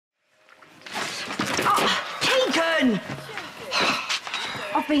Keegan!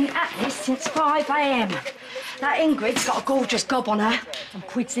 I've been at this since 5 a.m. That Ingrid's got a gorgeous gob on her. Some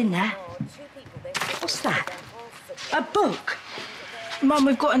quids in there. What's that? A book? Mum,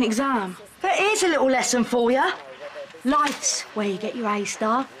 we've got an exam. But here's a little lesson for you. Life's where you get your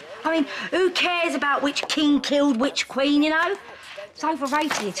A-star. I mean, who cares about which king killed which queen, you know? It's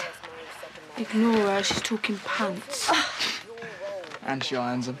overrated. Ignore her, she's talking pants. And she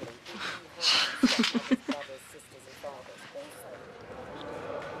irons them.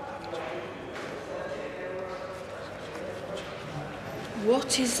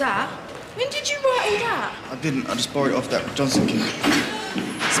 What is that? When did you write all that? I didn't. I just borrowed it off that Johnson kid.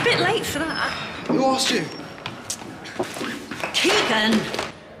 It's a bit late for that. Who asked you? Keegan!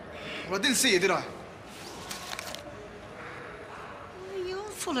 Well, I didn't see you, did I? Well, you're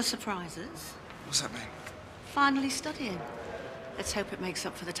full of surprises. What's that mean? Finally studying. Let's hope it makes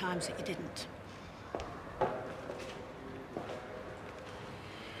up for the times that you didn't.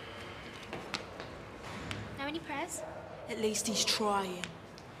 Know any prayers? At least he's trying.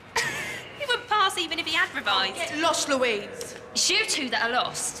 He wouldn't pass even if he had revised. Get lost, Louise. It's you two that are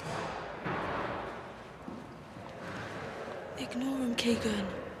lost. Ignore him, Keegan.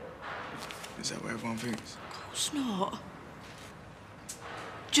 Is that what everyone thinks? Of course not.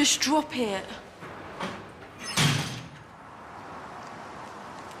 Just drop it.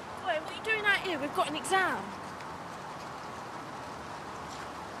 Wait, what are you doing out here? We've got an exam.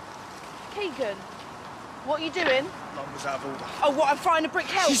 Keegan, what are you doing? Mum was out of order. Oh, what, I'm throwing a brick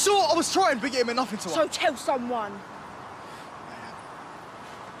hell? She saw I was trying, but it meant nothing to her. So tell someone.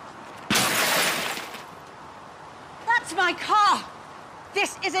 That's my car!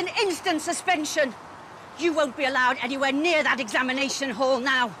 This is an instant suspension. You won't be allowed anywhere near that examination hall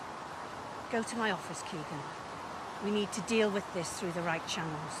now. Go to my office, Keegan. We need to deal with this through the right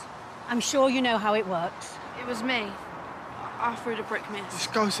channels. I'm sure you know how it works. It was me. I threw the brick, miss.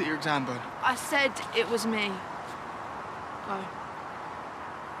 Just go sit your exam, bud. I said it was me. Go.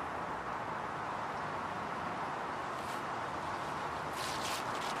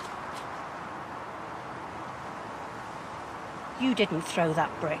 You didn't throw that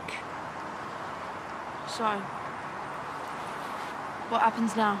brick. So, what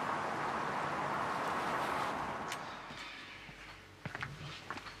happens now?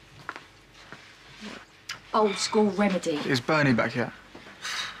 Old school remedy. Is Bernie back yet?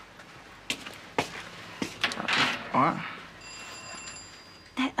 All right.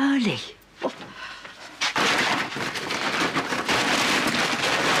 They're early.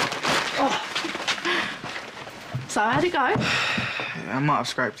 So, how'd it go? Yeah, I might have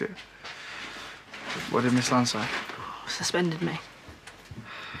scraped it. What did Miss Lunn say? Suspended me.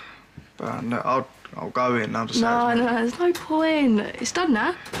 But no, I'll go in. I'll just say No, it's me. there's no point. It's done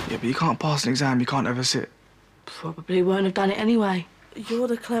now. Yeah, but you can't pass an exam. You can't ever sit. Probably won't have done it anyway. You're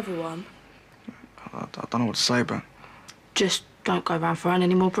the clever one. I don't know what to say, but Just don't go round throwing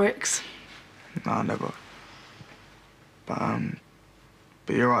any more bricks. no, never. But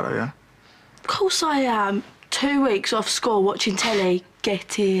you're right though, yeah. Of course I am. 2 weeks off school watching telly.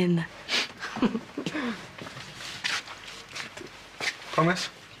 Get in. Promise?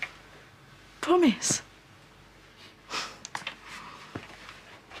 Promise.